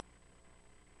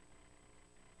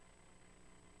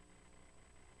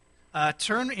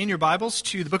Turn in your Bibles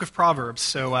to the book of Proverbs.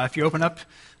 So if you open up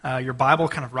your Bible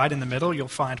kind of right in the middle, you'll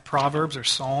find Proverbs or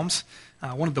Psalms,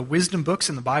 one of the wisdom books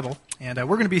in the Bible. And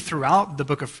we're going to be throughout the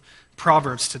book of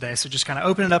Proverbs today. So just kind of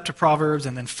open it up to Proverbs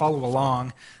and then follow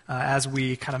along as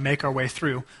we kind of make our way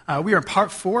through. We are in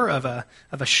part 4 of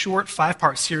a short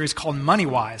 5-part series called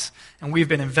Moneywise. And we've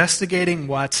been investigating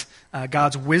what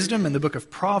God's wisdom in the book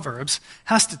of Proverbs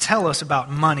has to tell us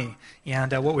about money.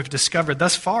 And what we've discovered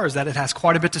thus far is that it has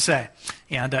quite a bit to say.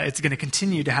 And it's going to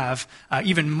continue to have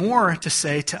even more to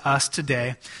say to us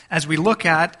today as we look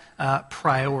at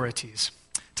priorities.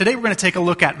 Today we're going to take a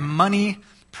look at money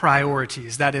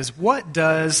priorities. That is, what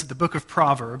does the book of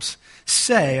Proverbs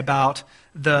say about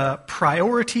the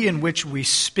priority in which we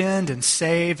spend and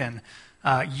save and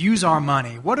use our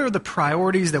money? What are the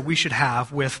priorities that we should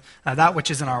have with that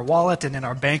which is in our wallet and in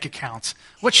our bank accounts?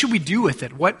 What should we do with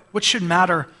it? What should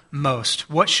matter most?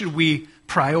 What should we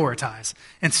prioritize?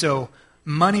 And so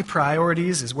money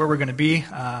priorities is where we're going to be,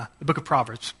 the book of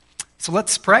Proverbs. So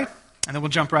let's pray, and then we'll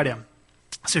jump right in.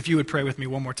 So if you would pray with me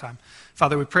one more time.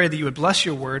 Father, we pray that you would bless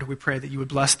your word. We pray that you would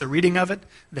bless the reading of it,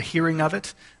 the hearing of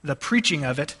it, the preaching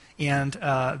of it, and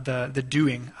the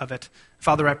doing of it.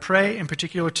 Father, I pray in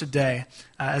particular today,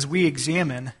 as we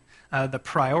examine the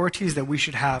priorities that we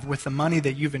should have with the money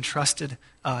that you've entrusted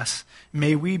us,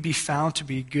 may we be found to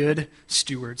be good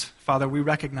stewards. Father, we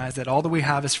recognize that all that we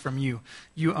have is from you.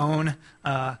 You own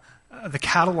the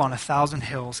cattle on 1,000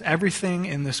 hills. Everything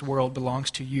in this world belongs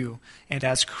to you. And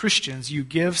as Christians, you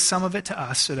give some of it to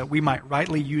us so that we might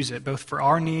rightly use it, both for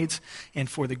our needs and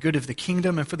for the good of the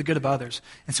kingdom and for the good of others.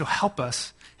 And so help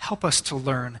us to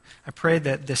learn. I pray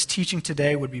that this teaching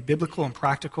today would be biblical and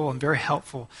practical and very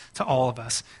helpful to all of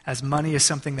us, as money is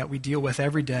something that we deal with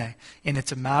every day, and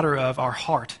it's a matter of our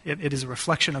heart. It is a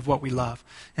reflection of what we love.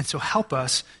 And so help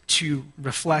us to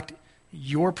reflect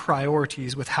your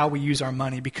priorities with how we use our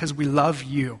money, because we love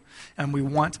you and we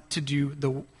want to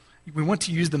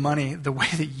use the money the way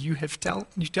that you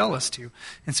tell us to.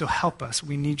 And so help us.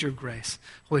 We need your grace.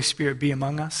 Holy Spirit, be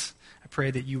among us. I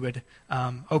pray that you would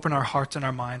open our hearts and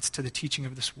our minds to the teaching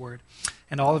of this word.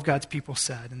 And all of God's people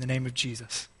said, in the name of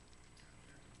Jesus.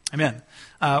 Amen.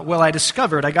 I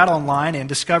got online and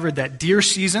discovered that deer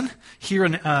season here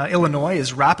in Illinois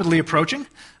is rapidly approaching.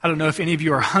 I don't know if any of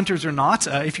you are hunters or not.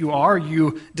 If you are,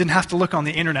 you didn't have to look on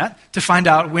the internet to find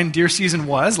out when deer season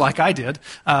was, like I did.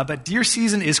 But deer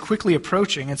season is quickly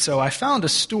approaching, and so I found a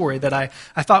story that I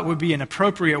thought would be an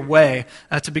appropriate way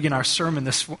to begin our sermon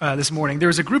this morning. There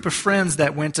was a group of friends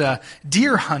that went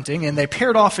deer hunting, and they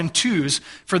paired off in twos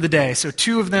for the day. So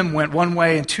 2 of them went one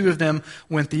way and 2 of them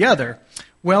went the other.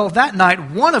 Well, that night,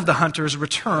 one of the hunters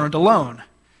returned alone.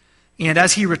 And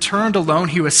as he returned alone,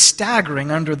 he was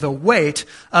staggering under the weight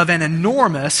of an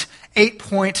enormous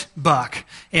 8-point buck.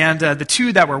 And the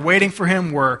 2 that were waiting for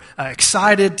him were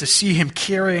excited to see him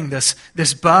carrying this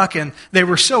buck. And they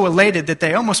were so elated that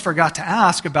they almost forgot to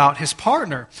ask about his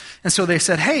partner. And so they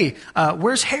said, "Hey,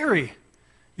 where's Harry?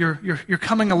 You're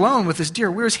coming alone with this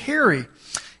deer. Where's Harry?"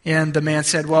 And the man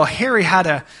said, "Well, Harry had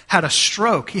a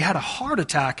stroke. He had a heart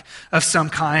attack of some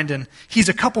kind, and he's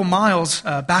a couple miles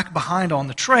back behind on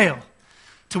the trail."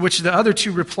 To which the other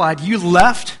 2 replied, "You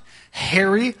left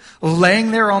Harry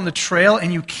laying there on the trail,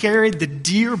 and you carried the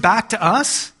deer back to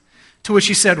us?" To which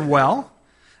he said, "Well,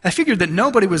 I figured that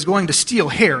nobody was going to steal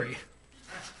Harry."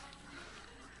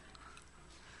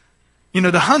 You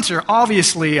know, the hunter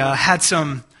obviously had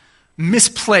some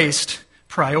misplaced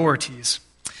priorities.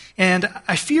 And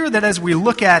I fear that as we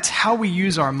look at how we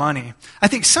use our money, I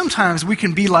think sometimes we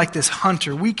can be like this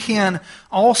hunter. We can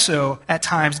also, at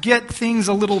times, get things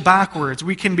a little backwards.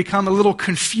 We can become a little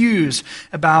confused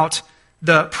about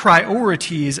the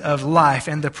priorities of life,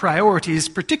 and the priorities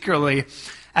particularly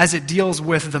as it deals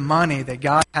with the money that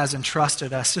God has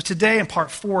entrusted us. So today in part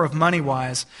 4 of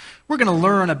Moneywise, we're going to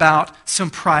learn about some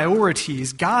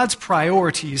priorities, God's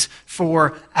priorities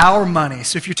for our money.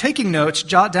 So if you're taking notes,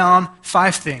 jot down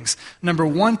 5 things. Number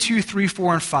 1, 2, 3,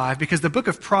 4, and 5, because the book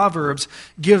of Proverbs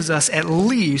gives us at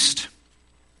least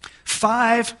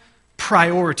 5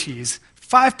 priorities.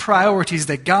 5 priorities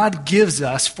that God gives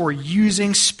us for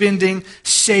using, spending,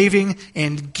 saving,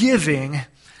 and giving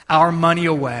our money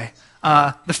away.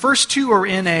 The first 2 are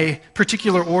in a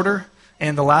particular order,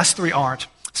 and the last 3 aren't.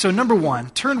 So number 1,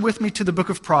 turn with me to the book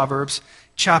of Proverbs,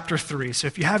 chapter 3. So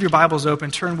if you have your Bibles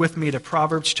open, turn with me to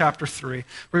Proverbs chapter 3.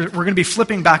 We're going to be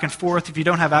flipping back and forth. If you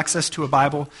don't have access to a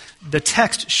Bible, the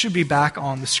text should be back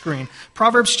on the screen.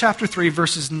 Proverbs chapter 3,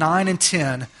 verses 9 and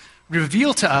 10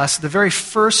 reveal to us the very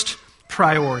first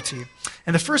priority.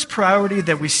 And the first priority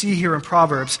that we see here in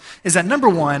Proverbs is that, number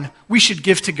 1, we should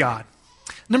give to God.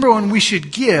 Number one, we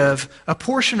should give a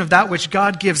portion of that which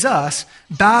God gives us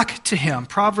back to him.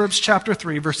 Proverbs chapter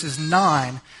 3, verses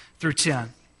 9 through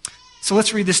 10. So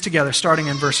let's read this together, starting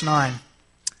in verse 9.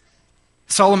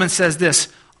 Solomon says this,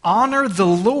 "Honor the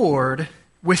Lord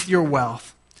with your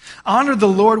wealth. Honor the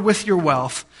Lord with your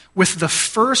wealth, with the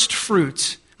first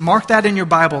fruits." Mark that in your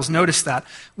Bibles, notice that.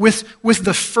 With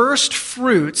the first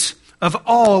fruits of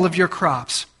all of your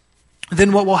crops.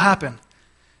 Then what will happen?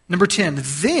 Number 10,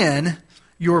 then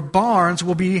your barns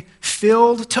will be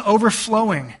filled to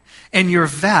overflowing, and your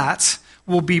vats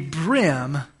will be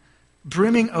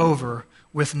brimming over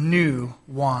with new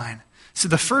wine. So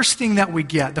the first thing that we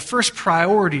get, the first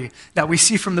priority that we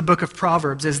see from the book of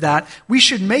Proverbs is that we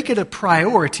should make it a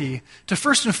priority to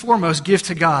first and foremost give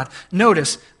to God.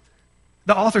 Notice,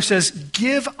 the author says,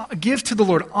 give to the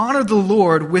Lord, honor the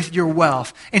Lord with your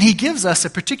wealth. And he gives us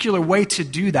a particular way to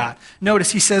do that.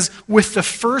 Notice he says, with the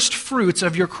first fruits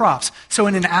of your crops. So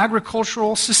in an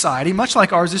agricultural society, much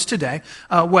like ours is today,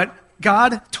 what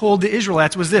God told the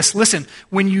Israelites was this: listen,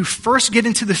 when you first get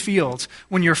into the fields,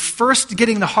 when you're first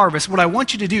getting the harvest, what I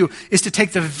want you to do is to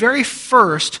take the very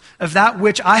first of that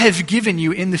which I have given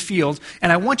you in the field,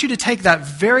 and I want you to take that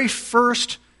very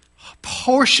first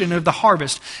portion of the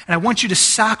harvest, and I want you to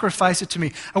sacrifice it to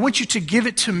me. I want you to give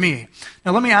it to me.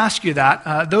 Now let me ask you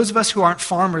that. Those of us who aren't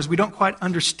farmers, we don't quite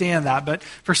understand that, but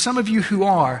for some of you who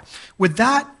are, would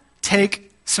that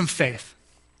take some faith?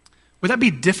 Would that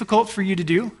be difficult for you to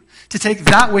do? To take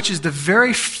that which is the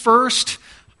very first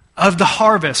of the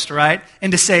harvest, right?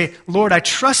 And to say, Lord, I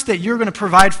trust that you're going to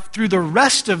provide through the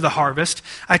rest of the harvest.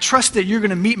 I trust that you're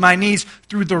going to meet my needs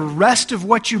through the rest of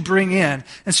what you bring in.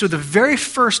 And so the very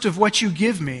first of what you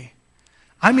give me,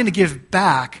 I'm going to give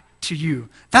back to you.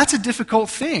 That's a difficult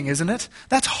thing, isn't it?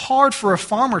 That's hard for a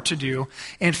farmer to do.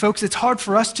 And folks, it's hard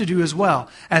for us to do as well.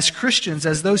 As Christians,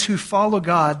 as those who follow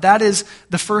God, that is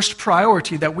the first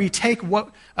priority, that we take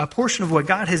a portion of what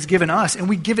God has given us and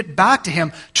we give it back to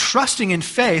him, trusting in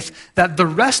faith that the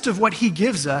rest of what he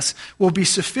gives us will be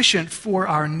sufficient for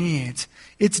our needs.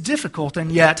 It's difficult,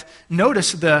 and yet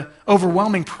notice the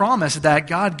overwhelming promise that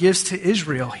God gives to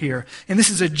Israel here. And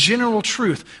this is a general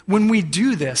truth. When we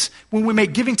do this, when we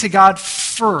make giving to God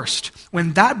first,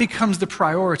 when that becomes the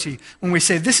priority, when we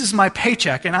say, this is my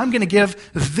paycheck, and I'm going to give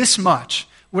this much,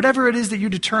 whatever it is that you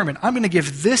determine, I'm going to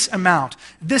give this amount,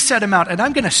 this set amount, and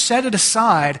I'm going to set it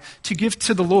aside to give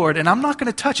to the Lord, and I'm not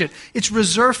going to touch it. It's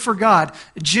reserved for God.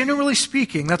 Generally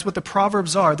speaking, that's what the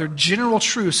Proverbs are. They're general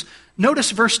truths. Notice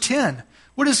verse 10.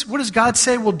 What does God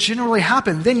say will generally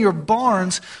happen? Then your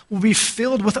barns will be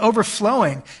filled with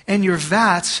overflowing, and your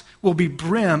vats will be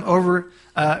brimming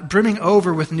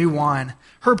over with new wine.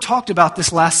 Herb talked about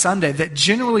this last Sunday, that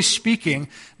generally speaking,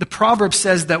 the proverb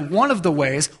says that one of the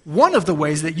ways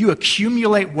that you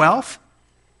accumulate wealth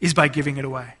is by giving it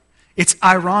away. It's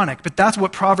ironic, but that's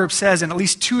what Proverbs says in at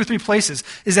least 2 or 3 places,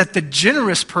 is that the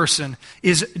generous person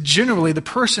is generally the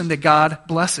person that God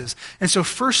blesses. And so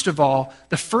first of all,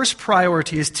 the first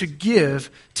priority is to give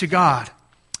to God.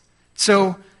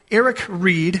 So Eric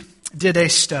Reed did a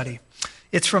study.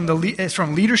 It's from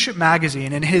Leadership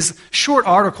Magazine, and his short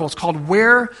article is called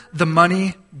Where the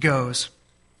Money Goes.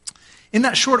 In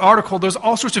that short article, there's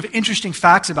all sorts of interesting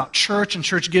facts about church and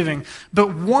church giving,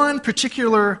 but one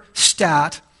particular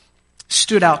stat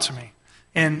stood out to me,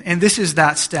 and this is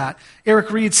that stat.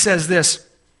 Eric Reed says this.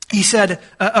 He said,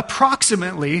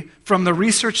 approximately, from the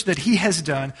research that he has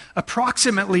done,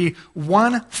 approximately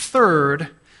 1/3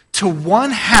 to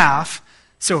 1/2,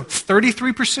 so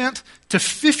 33% to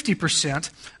 50%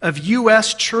 of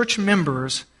U.S. church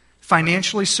members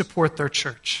financially support their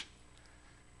church.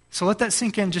 So let that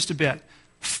sink in just a bit.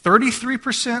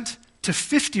 33% to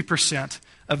 50%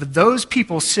 of those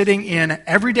people sitting in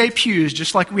everyday pews,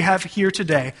 just like we have here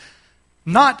today,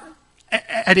 not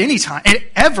at any time,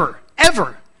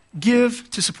 ever give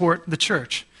to support the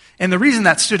church. And the reason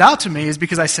that stood out to me is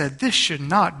because I said, this should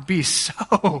not be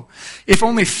so. If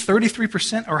only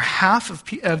 33% or half of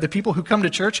the people who come to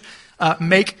church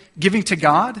make giving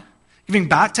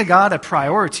back to God a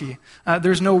priority,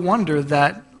 there's no wonder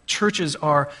that churches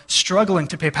are struggling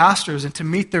to pay pastors and to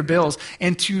meet their bills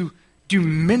and to do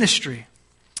ministry.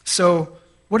 So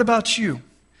what about you?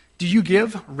 Do you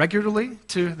give regularly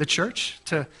to the church,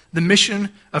 to the mission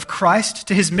of Christ,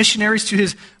 to his missionaries, to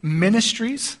his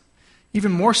ministries?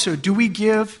 Even more so, do we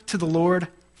give to the Lord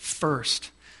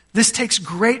first? This takes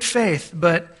great faith,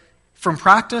 but from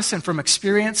practice and from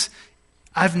experience,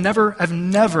 I've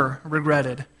never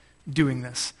regretted doing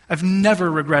this. I've never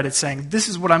regretted saying, this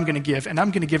is what I'm going to give, and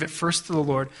I'm going to give it first to the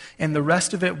Lord, and the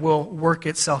rest of it will work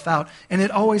itself out. And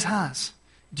it always has.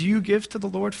 Do you give to the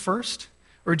Lord first?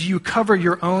 Or do you cover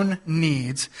your own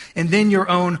needs and then your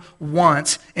own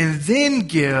wants and then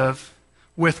give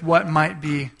with what might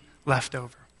be left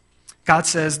over? God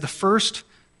says the first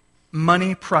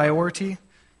money priority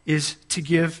is to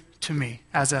give to me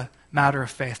as a matter of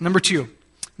faith. Number two,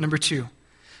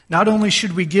 not only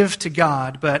should we give to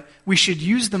God, but we should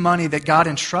use the money that God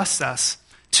entrusts us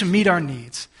to meet our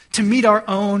needs, to meet our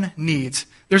own needs.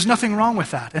 There's nothing wrong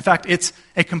with that. In fact, it's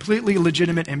a completely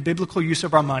legitimate and biblical use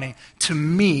of our money to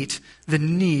meet the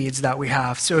needs that we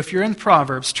have. So if you're in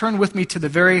Proverbs, turn with me to the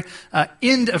very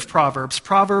end of Proverbs,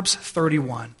 Proverbs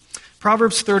 31.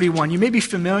 Proverbs 31. You may be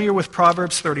familiar with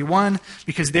Proverbs 31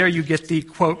 because there you get the,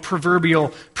 quote,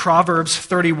 proverbial Proverbs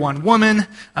 31 woman.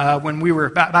 When we were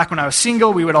back when I was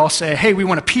single, we would all say, hey, we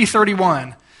want a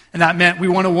P31. And that meant we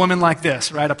want a woman like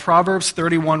this, right? A Proverbs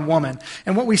 31 woman.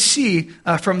 And what we see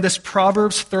from this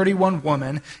Proverbs 31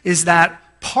 woman is that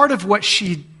part of what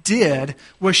she did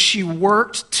was she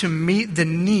worked to meet the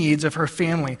needs of her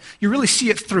family. You really see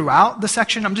it throughout the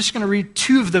section. I'm just going to read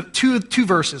two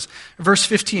verses. Verse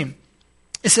 15.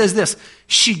 It says this,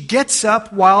 she gets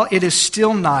up while it is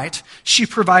still night. She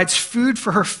provides food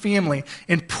for her family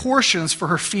and portions for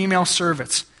her female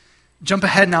servants. Jump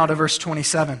ahead now to verse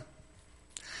 27.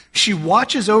 She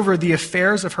watches over the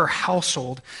affairs of her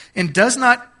household and does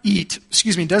not eat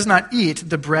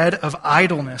the bread of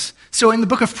idleness. So in the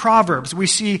book of Proverbs, we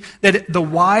see that the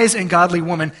wise and godly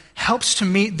woman helps to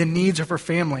meet the needs of her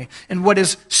family. And what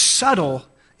is subtle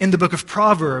in the book of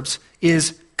Proverbs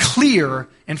is clear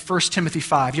in 1 Timothy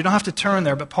 5. You don't have to turn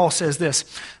there, but Paul says this,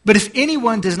 but if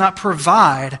anyone does not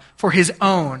provide for his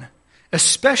own,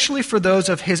 especially for those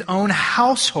of his own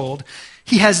household,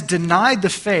 he has denied the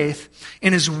faith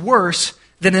and is worse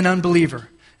than an unbeliever.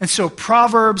 And so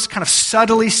Proverbs kind of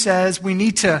subtly says we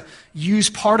need to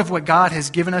use part of what God has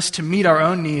given us to meet our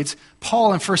own needs.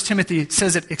 Paul in 1 Timothy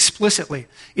says it explicitly.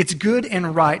 It's good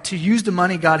and right to use the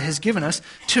money God has given us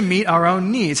to meet our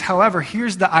own needs. However,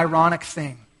 here's the ironic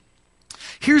thing.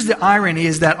 Here's the irony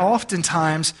is that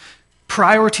oftentimes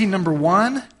priority number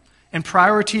one and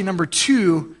priority number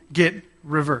two get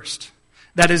reversed.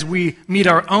 That is, we meet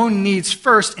our own needs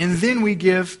first, and then we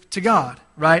give to God,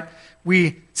 right?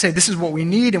 We say, this is what we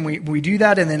need, and we do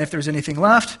that, and then if there's anything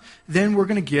left, then we're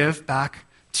going to give back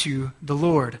to the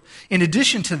Lord. In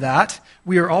addition to that,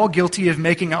 we are all guilty of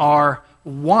making our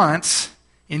wants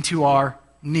into our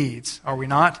needs, are we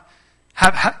not?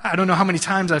 I don't know how many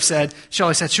times I've said,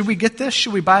 Shelley said, should we get this?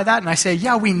 Should we buy that? And I say,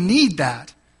 yeah, we need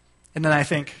that. And then I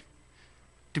think,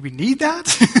 do we need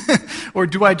that? Or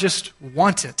do I just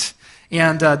want it?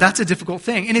 And that's a difficult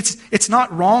thing. And it's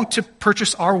not wrong to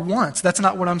purchase our wants. That's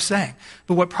not what I'm saying.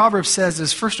 But what Proverbs says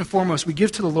is, first and foremost, we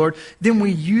give to the Lord, then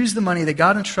we use the money that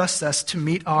God entrusts us to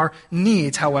meet our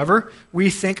needs. However,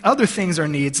 we think other things are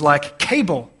needs, like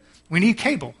cable. We need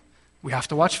cable. We have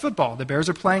to watch football. The Bears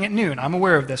are playing at noon. I'm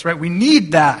aware of this, right? We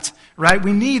need that, right?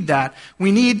 We need that.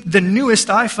 We need the newest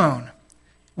iPhone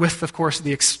with, of course,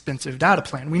 the expensive data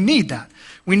plan. We need that.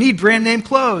 We need brand name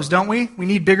clothes, don't we? We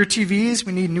need bigger TVs.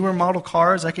 We need newer model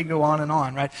cars. I could go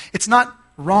on, right? It's not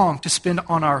wrong to spend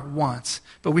on our wants,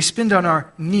 but we spend on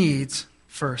our needs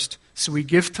first. So we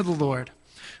give to the Lord.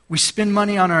 We spend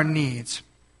money on our needs.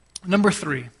 Number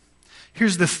 3,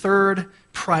 here's the third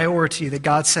priority that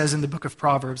God says in the book of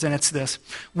Proverbs, and it's this.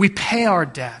 We pay our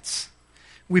debts.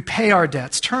 We pay our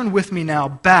debts. Turn with me now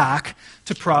back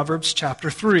to Proverbs chapter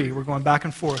 3. We're going back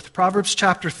and forth. Proverbs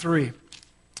chapter 3.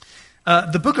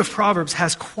 The book of Proverbs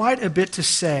has quite a bit to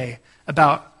say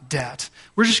about debt.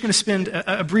 We're just going to spend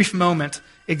a brief moment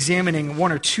examining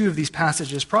one or two of these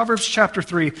passages. Proverbs chapter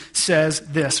 3 says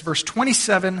this, verse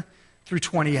 27 through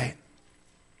 28.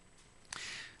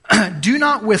 Do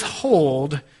not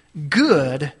withhold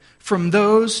good from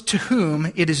those to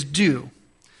whom it is due,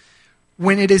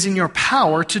 when it is in your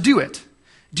power to do it.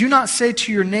 Do not say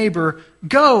to your neighbor,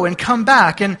 go and come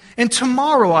back, and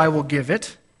tomorrow I will give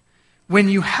it, when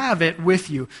you have it with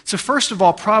you. So first of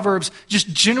all, Proverbs just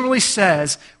generally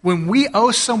says, when we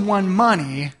owe someone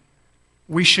money,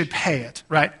 we should pay it,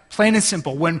 right? Plain and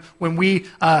simple. When we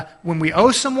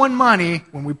owe someone money,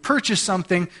 when we purchase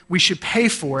something, we should pay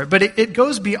for it. But it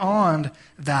goes beyond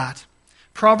that.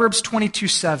 Proverbs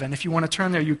 22:7. If you want to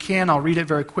turn there, you can. I'll read it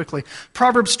very quickly.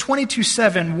 Proverbs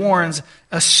 22:7 warns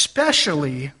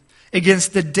especially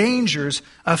against the dangers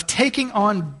of taking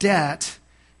on debt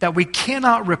that we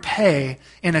cannot repay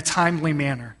in a timely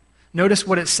manner. Notice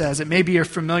what it says. It may be a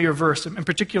familiar verse, in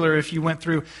particular if you went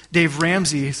through Dave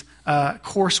Ramsey's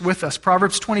course with us.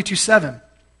 Proverbs 22:7.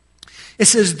 It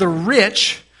says, the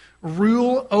rich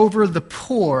rule over the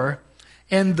poor,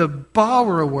 and the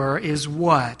borrower is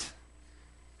what?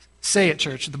 Say it,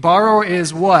 church. The borrower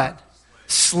is what?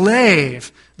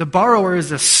 slave. The borrower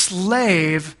is a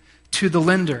slave to the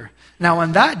lender. Now,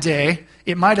 on that day,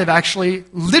 it might have actually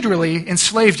literally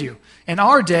enslaved you. In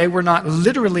our day, we're not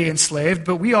literally enslaved,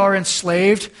 but we are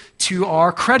enslaved to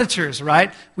our creditors,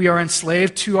 right? We are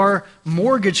enslaved to our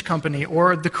mortgage company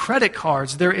or the credit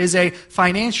cards. There is a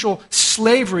financial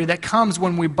slavery that comes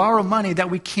when we borrow money that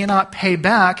we cannot pay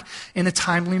back in a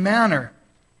timely manner.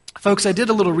 Folks, I did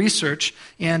a little research,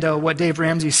 and what Dave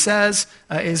Ramsey says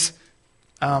is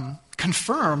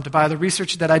confirmed by the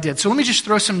research that I did. So let me just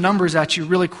throw some numbers at you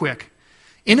really quick.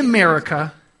 In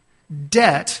America,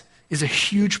 debt is a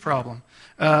huge problem.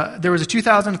 There was a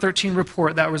 2013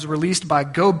 report that was released by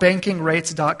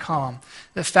GoBankingRates.com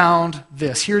that found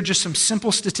this. Here are just some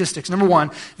simple statistics. Number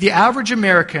one, the average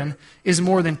American is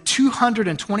more than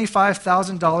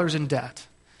 $225,000 in debt.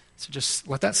 So just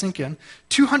let that sink in.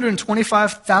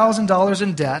 $225,000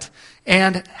 in debt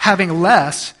and having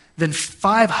less than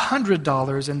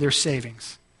 $500 in their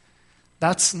savings.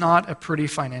 That's not a pretty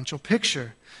financial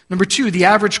picture. Number two, the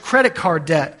average credit card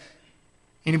debt.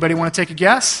 Anybody want to take a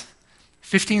guess?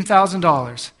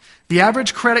 $15,000. The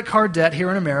average credit card debt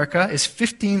here in America is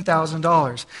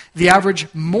 $15,000. The average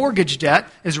mortgage debt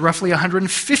is roughly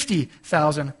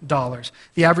 $150,000.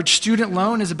 The average student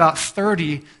loan is about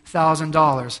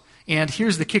 $30,000. And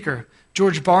here's the kicker.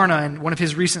 George Barna, in one of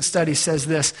his recent studies, says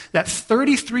this, that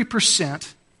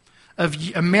 33% of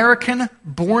American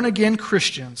born-again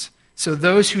Christians, so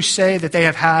those who say that they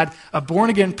have had a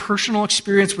born-again personal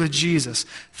experience with Jesus,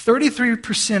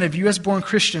 33% of U.S.-born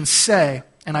Christians say,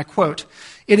 and I quote,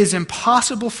 "It is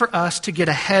impossible for us to get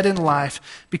ahead in life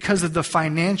because of the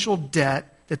financial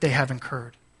debt that they have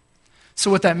incurred." So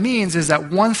what that means is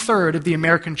that 1/3 of the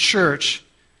American church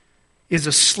is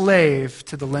a slave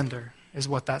to the lender, is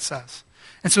what that says.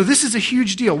 And so this is a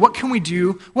huge deal. What can we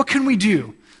do? What can we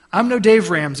do? I'm no Dave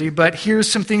Ramsey, but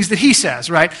here's some things that he says,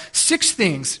 right? 5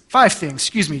 things,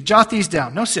 jot these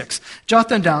down. No 6. Jot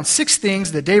them down. 6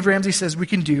 things that Dave Ramsey says we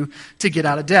can do to get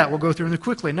out of debt. We'll go through them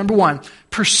quickly. Number 1,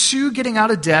 pursue getting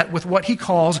out of debt with what he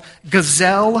calls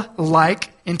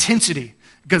gazelle-like intensity.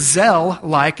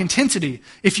 Gazelle-like intensity.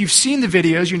 If you've seen the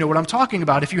videos, you know what I'm talking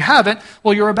about. If you haven't,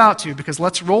 well, you're about to, because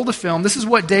let's roll the film. This is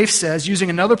what Dave says, using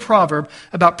another proverb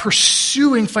about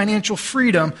pursuing financial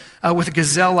freedom with a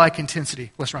gazelle-like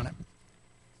intensity. Let's run it.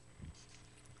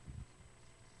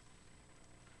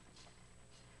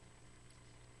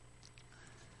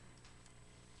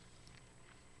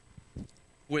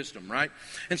 Wisdom, right?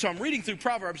 And so I'm reading through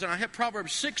Proverbs, and I have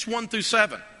Proverbs 6, 1 through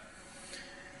 7.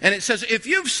 And it says, "If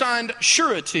you've signed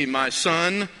surety, my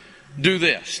son, do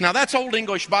this." Now that's Old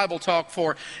English Bible talk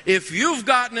for, if you've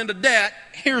gotten into debt,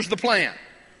 here's the plan.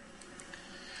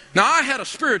 Now I had a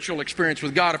spiritual experience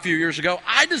with God a few years ago.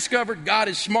 I discovered God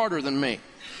is smarter than me.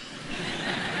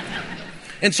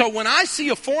 And so when I see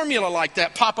a formula like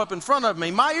that pop up in front of me,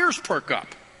 my ears perk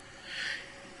up.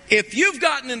 If you've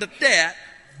gotten into debt,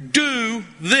 do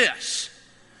this.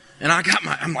 And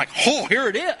I'm like, oh, here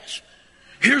it is.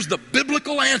 Here's the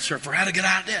biblical answer for how to get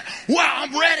out of debt. Wow,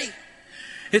 I'm ready.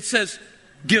 It says,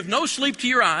 give no sleep to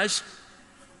your eyes,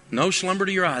 no slumber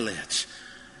to your eyelids,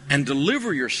 and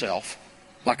deliver yourself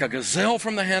like a gazelle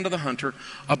from the hand of the hunter,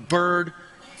 a bird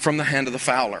from the hand of the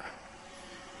fowler.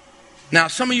 Now,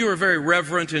 some of you are very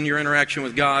reverent in your interaction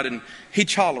with God, and He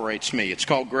tolerates me. It's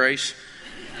called grace.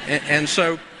 And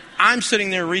so I'm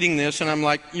sitting there reading this, and I'm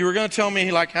like, you were going to tell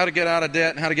me like how to get out of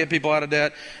debt and how to get people out of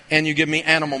debt, and you give me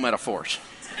animal metaphors.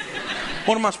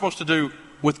 What am I supposed to do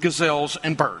with gazelles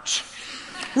and birds?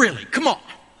 Really, come on.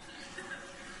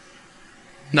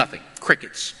 Nothing.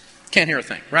 Crickets. Can't hear a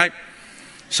thing, right?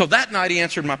 So that night He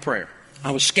answered my prayer.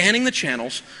 I was scanning the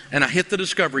channels, and I hit the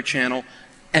Discovery Channel,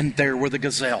 and there were the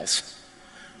gazelles.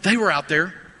 They were out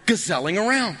there gazelling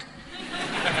around.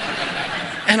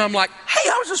 And I'm like, hey,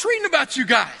 I was just reading about you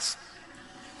guys.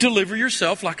 Deliver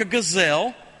yourself like a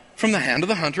gazelle from the hand of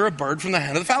the hunter, a bird from the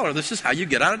hand of the fowler. This is how you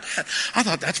get out of debt. I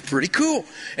thought that's pretty cool.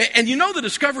 And you know the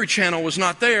Discovery Channel was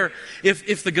not there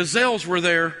if the gazelles were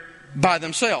there by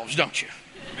themselves, don't you?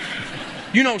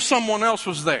 You know someone else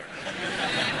was there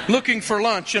looking for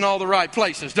lunch in all the right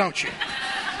places, don't you?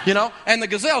 You know? And the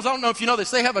gazelles, I don't know if you know this,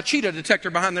 they have a cheetah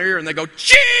detector behind their ear and they go,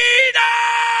 cheetah!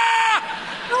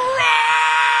 Run!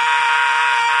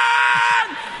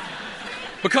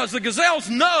 Because the gazelles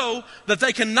know that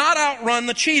they cannot outrun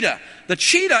the cheetah. The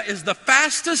cheetah is the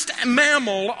fastest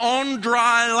mammal on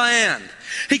dry land.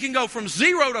 He can go from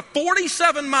 0 to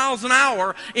 47 miles an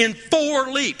hour in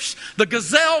 4 leaps. The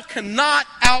gazelle cannot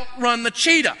outrun the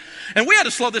cheetah. And we had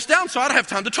to slow this down so I'd have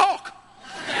time to talk.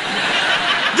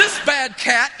 This bad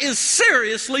cat is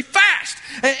seriously fast.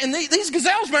 And these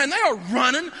gazelles, man, they are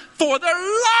running for their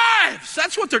lives.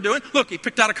 That's what they're doing. Look, he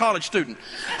picked out a college student.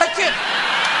 Hey, kid,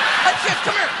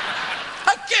 come here.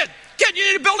 Hey, kid, you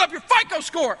need to build up your FICO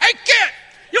score. Hey, kid,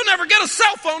 you'll never get a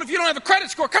cell phone if you don't have a credit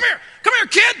score. Come here,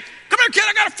 kid. Come here, kid.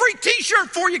 I got a free T-shirt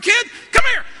for you, kid. Come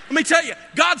here. Let me tell you,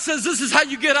 God says this is how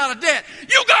you get out of debt.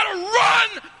 You got to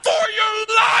run for your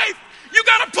life. You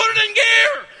got to put it in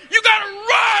gear. You got to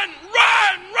run.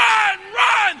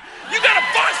 You got to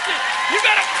bust it. You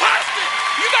got to bust it.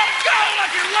 You got to go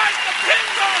like your life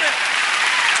depends on it.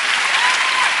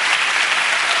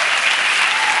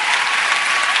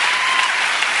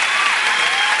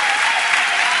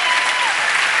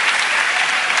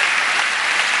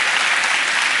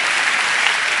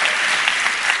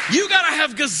 You got to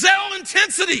have gazelle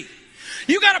intensity.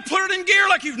 You got to put it in gear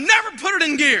like you've never put it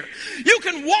in gear. You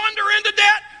can wander into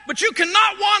debt, but you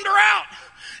cannot wander out.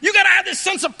 You got to have this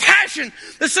sense of passion,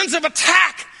 this sense of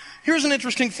attack. Here's an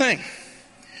interesting thing.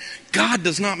 God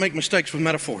does not make mistakes with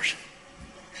metaphors.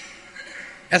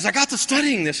 As I got to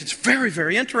studying this, it's very,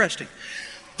 very interesting.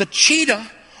 The cheetah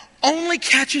only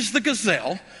catches the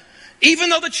gazelle, even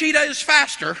though the cheetah is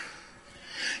faster.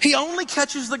 He only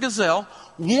catches the gazelle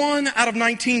 1 out of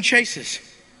 19 chases.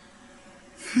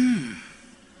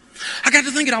 I got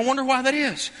to thinking, I wonder why that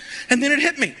is. And then it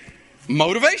hit me.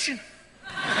 Motivation.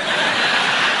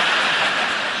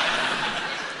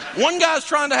 One guy's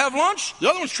trying to have lunch, the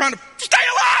other one's trying to stay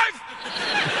alive.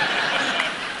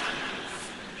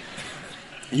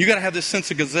 You got to have this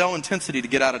sense of gazelle intensity to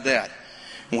get out of debt.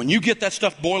 When you get that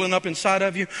stuff boiling up inside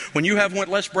of you, when you have what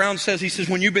Les Brown says, he says,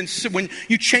 when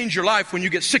you change your life, when you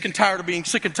get sick and tired of being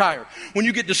sick and tired, when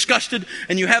you get disgusted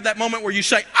and you have that moment where you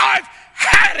say, I've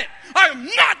had it. I am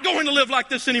not going to live like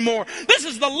this anymore. This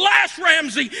is the last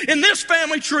Ramsey in this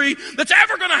family tree that's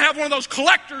ever going to have one of those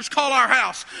collectors call our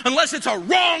house, unless it's a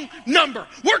wrong number.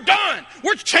 We're done.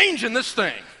 We're changing this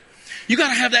thing. You got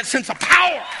to have that sense of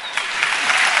power.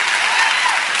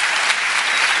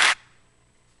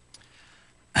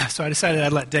 So I decided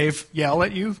I'd let Dave yell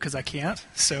at you because I can't.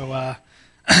 So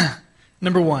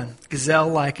number 1,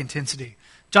 gazelle-like intensity.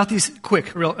 Jot these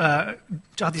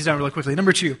down really quickly.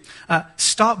 Number 2,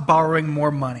 stop borrowing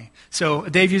more money. So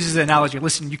Dave uses the analogy.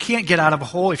 Listen, you can't get out of a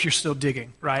hole if you're still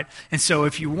digging, right? And so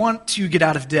if you want to get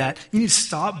out of debt, you need to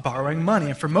stop borrowing money.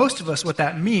 And for most of us, what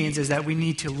that means is that we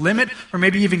need to limit or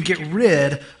maybe even get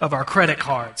rid of our credit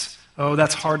cards. Oh,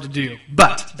 that's hard to do,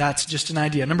 but that's just an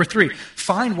idea. Number 3,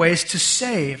 find ways to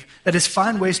save. That is,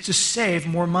 find ways to save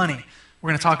more money. We're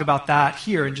going to talk about that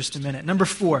here in just a minute. Number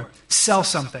 4, sell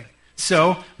something.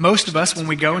 So most of us, when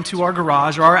we go into our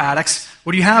garage or our attics,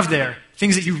 what do you have there?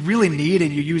 Things that you really need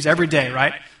and you use every day,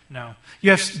 right? No. You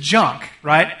have junk,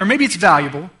 right? Or maybe it's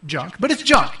valuable junk, but it's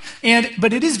junk.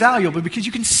 But it is valuable because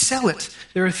you can sell it.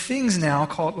 There are things now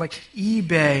called like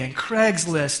eBay and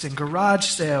Craigslist and garage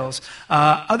sales,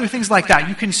 other things like that.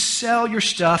 You can sell your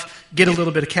stuff, get a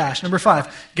little bit of cash. Number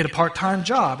 5, get a part-time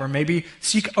job or maybe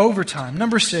seek overtime.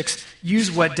 Number 6,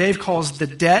 use what Dave calls the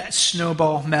debt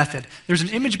snowball method. There's an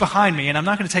image behind me, and I'm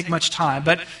not going to take much time,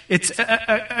 but it's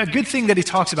a good thing that he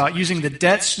talks about using the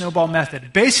debt snowball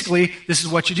method. Basically, this is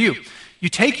what you do. You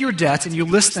take your debts and you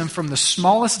list them from the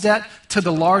smallest debt to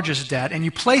the largest debt, and you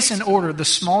place in order the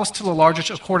smallest to the largest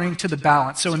according to the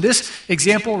balance. So in this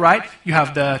example, right, you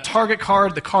have the Target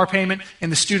card, the car payment,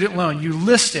 and the student loan. You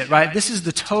list it, right? This is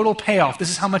the total payoff. This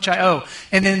is how much I owe.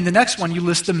 And then the next one, you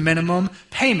list the minimum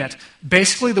payment.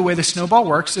 Basically, the way the snowball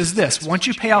works is this. Once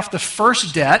you pay off the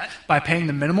first debt by paying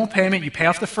the minimal payment, you pay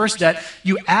off the first debt,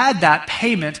 you add that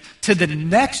payment to the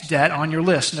next debt on your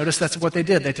list. Notice that's what they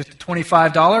did. They took the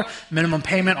 $25 minimum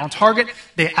payment on Target,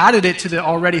 they added it to the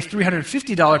already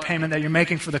 $350 payment that you're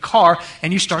making for the car,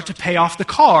 and you start to pay off the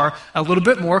car a little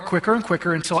bit more, quicker and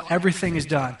quicker, until everything is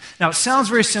done. Now, it sounds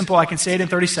very simple. I can say it in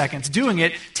 30 seconds. Doing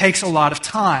it takes a lot of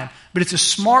time, but it's a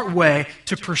smart way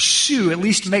to pursue, at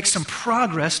least make some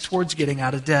progress towards getting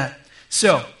out of debt.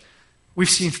 So, we've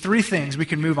seen 3 things we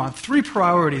can move on. 3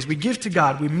 priorities. We give to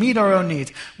God. We meet our own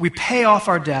needs. We pay off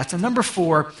our debts. And number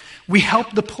 4, we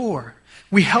help the poor.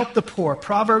 We help the poor.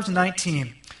 Proverbs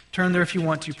 19. Turn there if you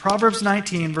want to. Proverbs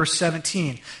 19, verse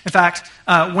 17. In fact,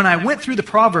 when I went through the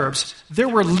Proverbs, there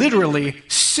were literally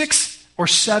 6 or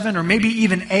 7 or maybe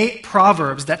even 8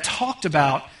 Proverbs that talked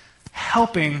about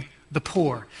helping the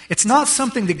poor. It's not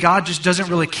something that God just doesn't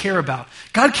really care about.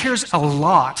 God cares a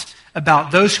lot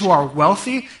about those who are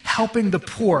wealthy, helping the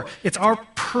poor. It's our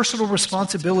personal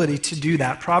responsibility to do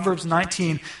that. Proverbs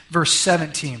 19, verse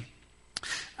 17.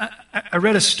 I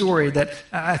read a story that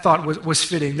I thought was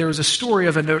fitting. There was a story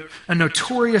of a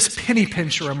notorious penny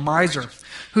pincher, a miser,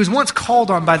 who was once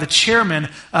called on by the chairman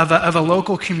of a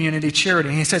local community charity.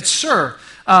 And he said, "Sir,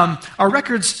 our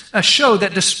records show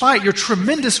that despite your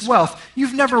tremendous wealth,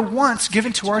 you've never once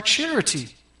given to our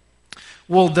charity."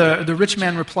 Well, the rich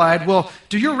man replied, "Well,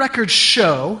 do your records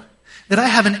show that I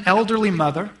have an elderly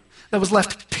mother that was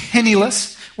left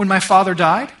penniless when my father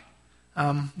died?"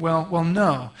 Well,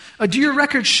 no. "Do your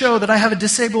records show that I have a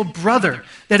disabled brother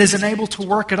that is unable to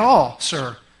work at all,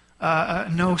 sir?"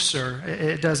 No, sir,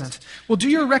 it doesn't." "Well, do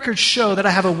your records show that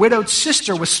I have a widowed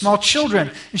sister with small children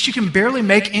and she can barely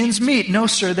make ends meet?" "No,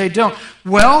 sir, they don't."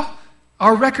 "Well,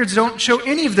 our records don't show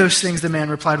any of those things," the man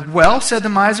replied. "Well," said the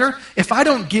miser, "if I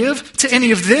don't give to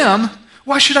any of them,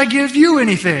 why should I give you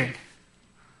anything?"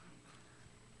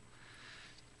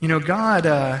 You know,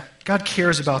 God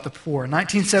cares about the poor.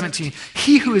 1917,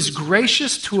 "He who is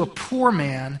gracious to a poor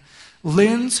man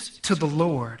lends to the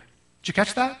Lord." Did you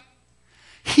catch that?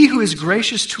 He who is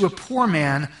gracious to a poor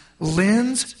man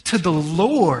lends to the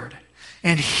Lord,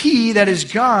 and he, that is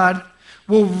God,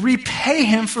 will repay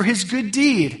him for his good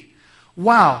deed.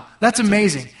 Wow, that's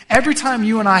amazing. Every time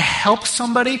you and I help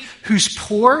somebody who's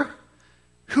poor,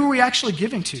 who are we actually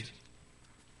giving to?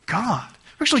 God.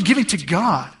 We're actually giving to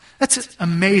God. That's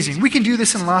amazing. We can do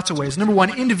this in lots of ways. Number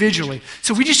one, individually.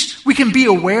 So we can be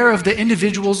aware of the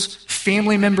individuals,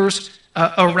 family members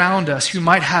around us who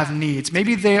might have needs.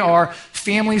 Maybe they are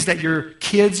families that your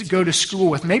kids go to school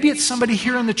with. Maybe it's somebody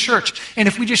here in the church. And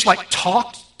if we just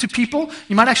talk to people,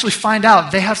 you might actually find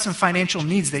out they have some financial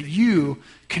needs that you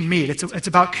can meet. It's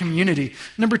about community.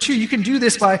 Number two, you can do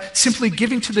this by simply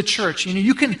giving to the church.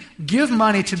 You can give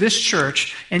money to this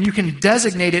church and you can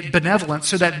designate it benevolent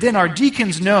so that then our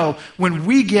deacons know when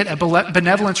we get a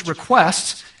benevolence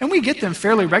request, and we get them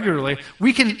fairly regularly,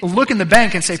 we can look in the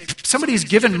bank and say, somebody's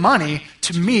given money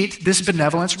to meet this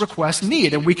benevolence request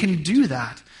need, and we can do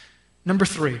that. Number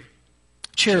three,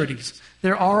 charities.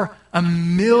 There are a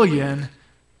million.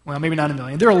 Well, maybe not a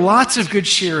million. There are lots of good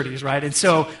charities, right? And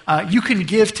so you can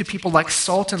give to people like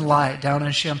Salt and Light down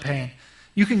in Champaign.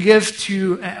 You can give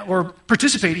to, or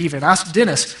participate even. Ask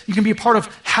Dennis. You can be a part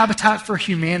of Habitat for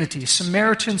Humanity,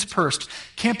 Samaritan's Purse.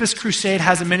 Campus Crusade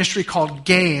has a ministry called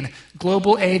GAIN,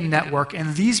 Global Aid Network.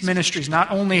 And these ministries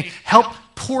not only help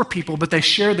poor people, but they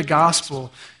share the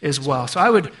gospel as well. So I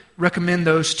would recommend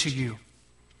those to you.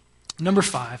 Number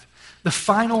five, the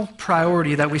final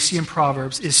priority that we see in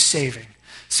Proverbs is saving.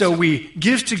 So we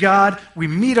give to God, we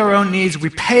meet our own needs, we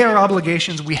pay our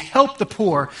obligations, we help the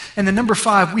poor, and then number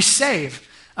five, we save.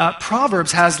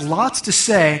 Proverbs has lots to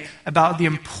say about the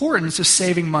importance of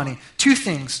saving money. Two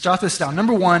things, jot this down.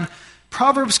 Number one,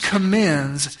 Proverbs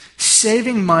commends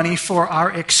saving money for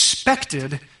our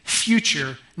expected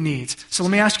future needs. So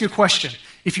let me ask you a question.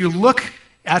 If you look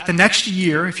at the next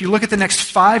year, if you look at the next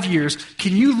 5 years,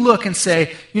 can you look and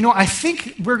say, I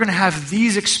think we're going to have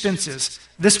these expenses,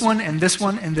 this one and this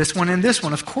one and this one and this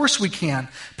one. Of course we can.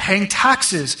 Paying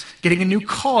taxes, getting a new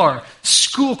car,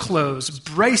 school clothes,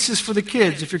 braces for the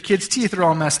kids if your kids' teeth are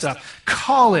all messed up,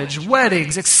 college,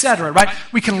 weddings, etc., right?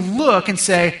 We can look and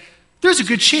say, there's a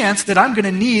good chance that I'm going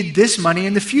to need this money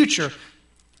in the future.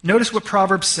 Notice what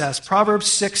Proverbs says. Proverbs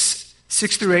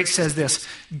 6-8 says this,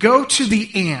 "Go to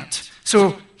the ant."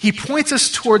 So he points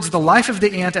us towards the life of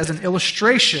the ant as an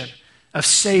illustration of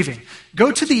saving.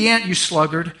 "Go to the ant, you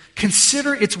sluggard.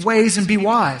 Consider its ways and be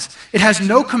wise. It has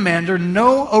no commander,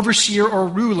 no overseer or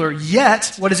ruler.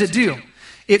 Yet, what does it do?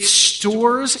 It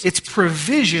stores its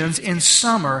provisions in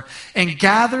summer and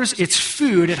gathers its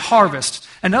food at harvest."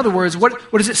 In other words, what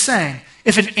is it saying?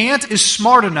 If an ant is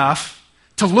smart enough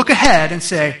to look ahead and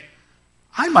say,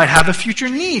 I might have a future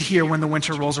need here when the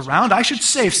winter rolls around, I should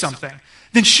save something,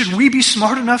 then should we be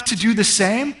smart enough to do the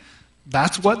same?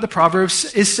 That's what the Proverbs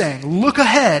is saying. Look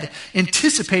ahead,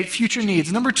 anticipate future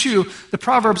needs. Number two, the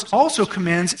Proverbs also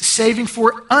commends saving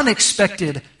for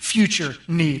unexpected future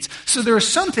needs. So there are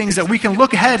some things that we can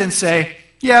look ahead and say,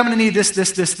 yeah, I'm going to need this,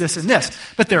 and this.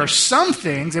 But there are some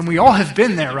things, and we all have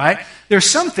been there, right? There are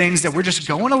some things that we're just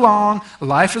going along,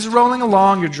 life is rolling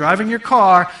along, you're driving your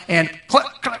car, and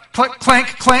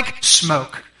clank, clank,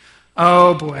 smoke.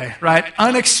 Oh boy, right?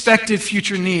 Unexpected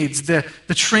future needs. The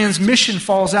transmission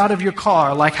falls out of your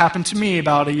car, like happened to me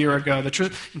about a year ago.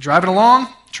 Driving along,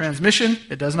 transmission,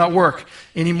 it does not work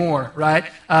anymore, right?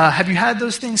 Have you had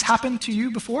those things happen to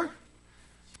you before?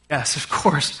 Yes, of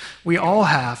course. We all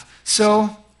have.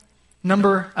 So,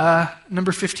 number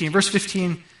 15, verse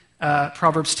 15,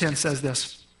 Proverbs 10 says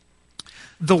this.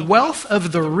 "The wealth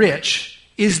of the rich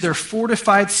is their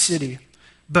fortified city,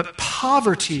 but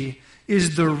poverty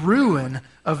is the ruin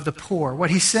of the poor. What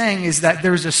he's saying is that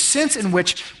there's a sense in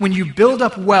which when you build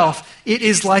up wealth, it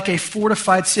is like a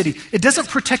fortified city. It doesn't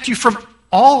protect you from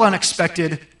all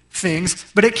unexpected things,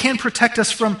 but it can protect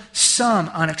us from some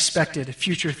unexpected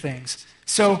future things.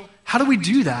 So how do we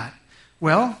do that?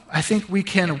 Well, I think we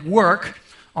can work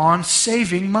on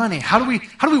saving money. How do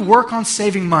we work on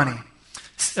saving money?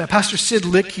 Pastor Sid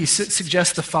Lick,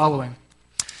 suggests the following.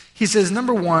 He says,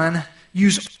 number one,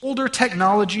 use older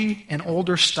technology and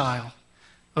older style.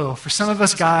 Oh, for some of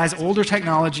us guys, older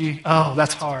technology, oh,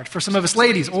 that's hard. For some of us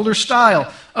ladies, older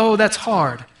style, oh, that's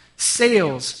hard.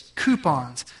 Sales,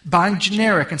 coupons, buying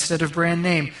generic instead of brand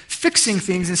name, fixing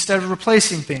things instead of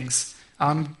replacing things.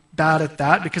 I'm bad at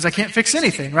that because I can't fix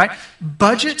anything, right?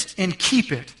 Budget and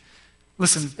keep it.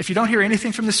 Listen, if you don't hear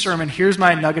anything from this sermon, here's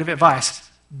my nugget of advice.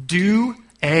 Do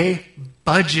a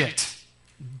budget.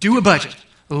 Do a budget.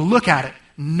 Look at it.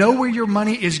 Know where your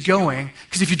money is going.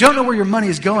 Because if you don't know where your money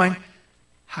is going,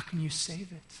 how can you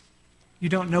save it? You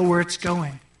don't know where it's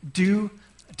going. Do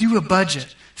a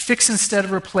budget. Fix instead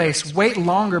of replace. Wait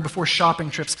longer before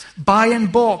shopping trips. Buy in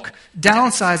bulk.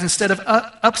 Downsize instead of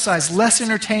upsize. Less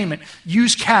entertainment.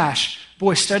 Use cash.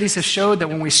 Boy, studies have showed that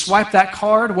when we swipe that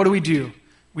card, what do?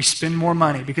 We spend more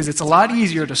money because it's a lot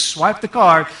easier to swipe the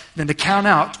card than to count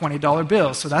out $20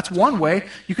 bills. So that's one way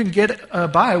you can get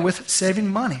by with saving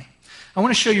money. I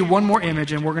want to show you one more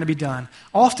image and we're going to be done.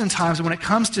 Oftentimes when it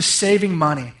comes to saving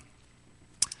money,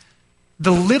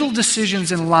 the little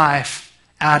decisions in life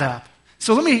add up.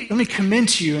 So let me commend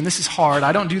to you, and this is hard,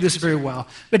 I don't do this very well,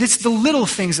 but it's the little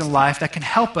things in life that can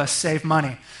help us save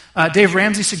money. Dave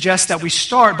Ramsey suggests that we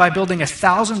start by building a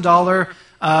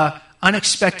 $1,000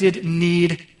 unexpected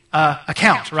need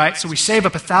account, right? So we save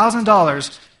up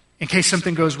 $1,000 in case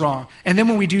something goes wrong. And then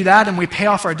when we do that and we pay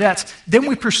off our debts, then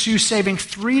we pursue saving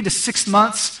 3 to 6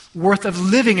 months worth of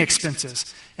living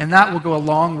expenses. And that will go a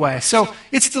long way. So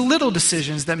it's the little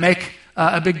decisions that make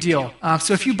a big deal.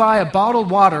 So if you buy a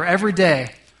bottled water every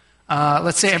day,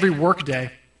 let's say every work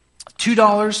day,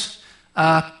 $2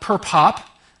 per pop,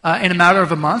 in a matter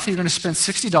of a month, you're going to spend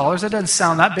 $60. That doesn't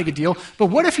sound that big a deal. But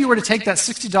what if you were to take that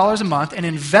 $60 a month and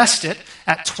invest it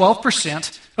at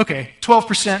 12%? Okay,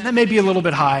 12%, that may be a little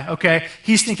bit high, okay?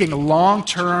 He's thinking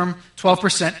long-term,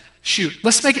 12%. Shoot,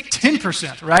 let's make it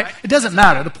 10%, right? It doesn't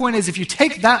matter. The point is, if you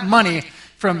take that money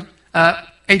from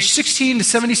age 16 to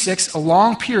 76, a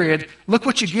long period, look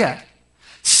what you get.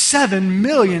 $7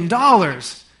 million.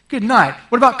 Good night.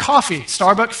 What about coffee?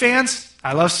 Starbucks fans?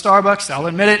 I love Starbucks, I'll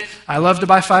admit it. I love to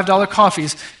buy $5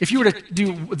 coffees. If you were to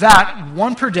do that,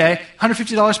 one per day,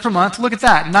 $150 per month, look at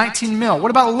that, 19 mil. What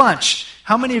about lunch?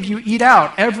 How many of you eat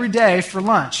out every day for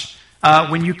lunch?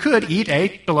 When you could eat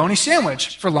a bologna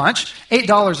sandwich for lunch,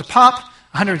 $8 a pop,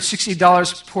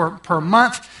 $160 per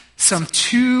month, some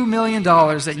 $2 million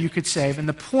that you could save. And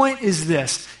the point is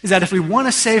this, is that if we want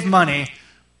to save money,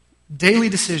 daily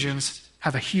decisions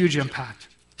have a huge impact.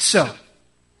 So,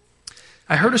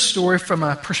 I heard a story from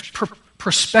a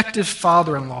prospective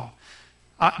father-in-law.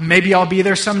 Maybe I'll be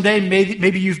there someday.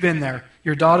 Maybe you've been there.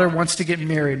 Your daughter wants to get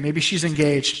married. Maybe she's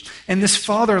engaged. And this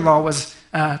father-in-law was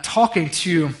talking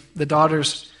to the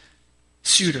daughter's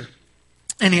suitor.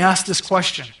 And he asked this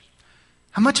question.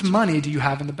 How much money do you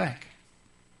have in the bank?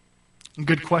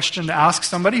 Good question to ask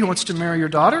somebody who wants to marry your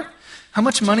daughter. How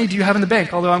much money do you have in the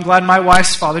bank? Although I'm glad my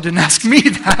wife's father didn't ask me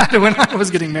that when I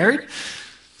was getting married.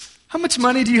 How much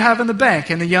money do you have in the bank?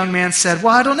 And the young man said,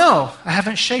 well, I don't know. I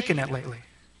haven't shaken it lately.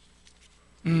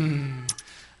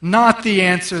 Not the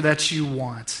answer that you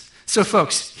want. So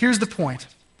folks, here's the point.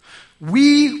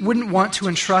 We wouldn't want to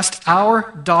entrust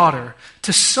our daughter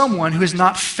to someone who is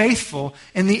not faithful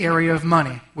in the area of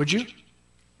money, would you?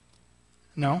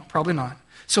 No, probably not.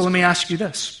 So let me ask you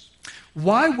this.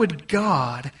 Why would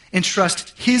God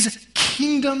entrust his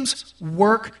kingdom's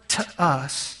work to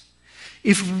us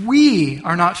if we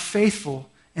are not faithful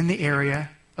in the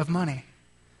area of money?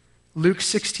 Luke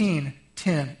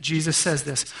 16:10, Jesus says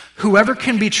this, whoever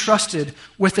can be trusted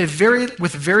with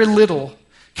very little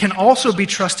can also be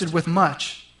trusted with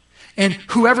much. And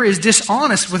whoever is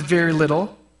dishonest with very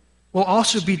little will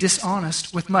also be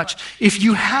dishonest with much. If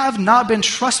you have not been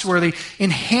trustworthy in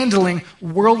handling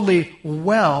worldly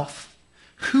wealth,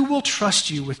 who will trust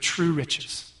you with true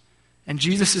riches? And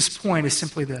Jesus' point is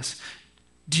simply this.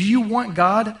 Do you want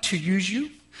God to use you?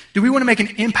 Do we want to make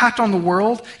an impact on the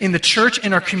world, in the church,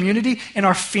 in our community, in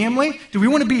our family? Do we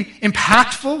want to be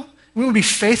impactful? Do we want to be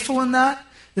faithful in that?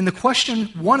 Then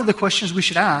one of the questions we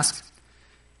should ask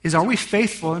is, are we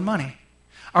faithful in money?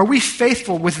 Are we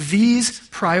faithful with these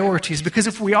priorities? Because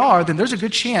if we are, then there's a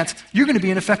good chance you're going to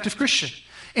be an effective Christian.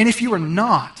 And if you are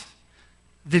not,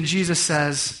 then Jesus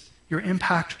says, your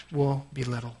impact will be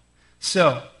little.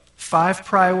 So, 5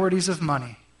 priorities of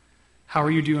money. How are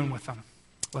you doing with them?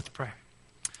 Let's pray.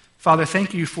 Father,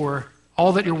 thank you for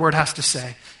all that your word has to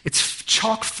say. It's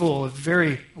chock full of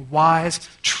very wise,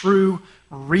 true,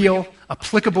 real,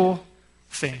 applicable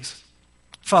things.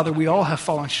 Father, we all have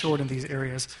fallen short in these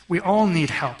areas. We all need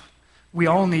help. We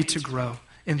all need to grow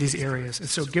in these areas. And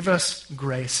so give us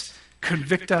grace.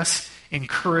 Convict us,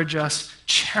 encourage us,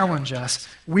 challenge us.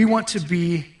 We want to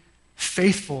be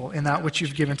faithful in that which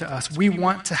you've given to us. We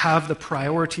want to have the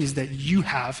priorities that you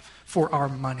have for our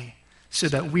money so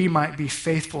that we might be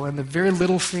faithful in the very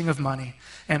little thing of money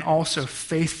and also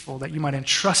faithful that you might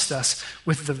entrust us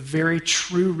with the very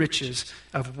true riches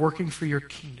of working for your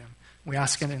kingdom. We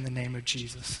ask it in the name of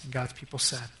Jesus. And God's people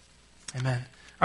said, amen.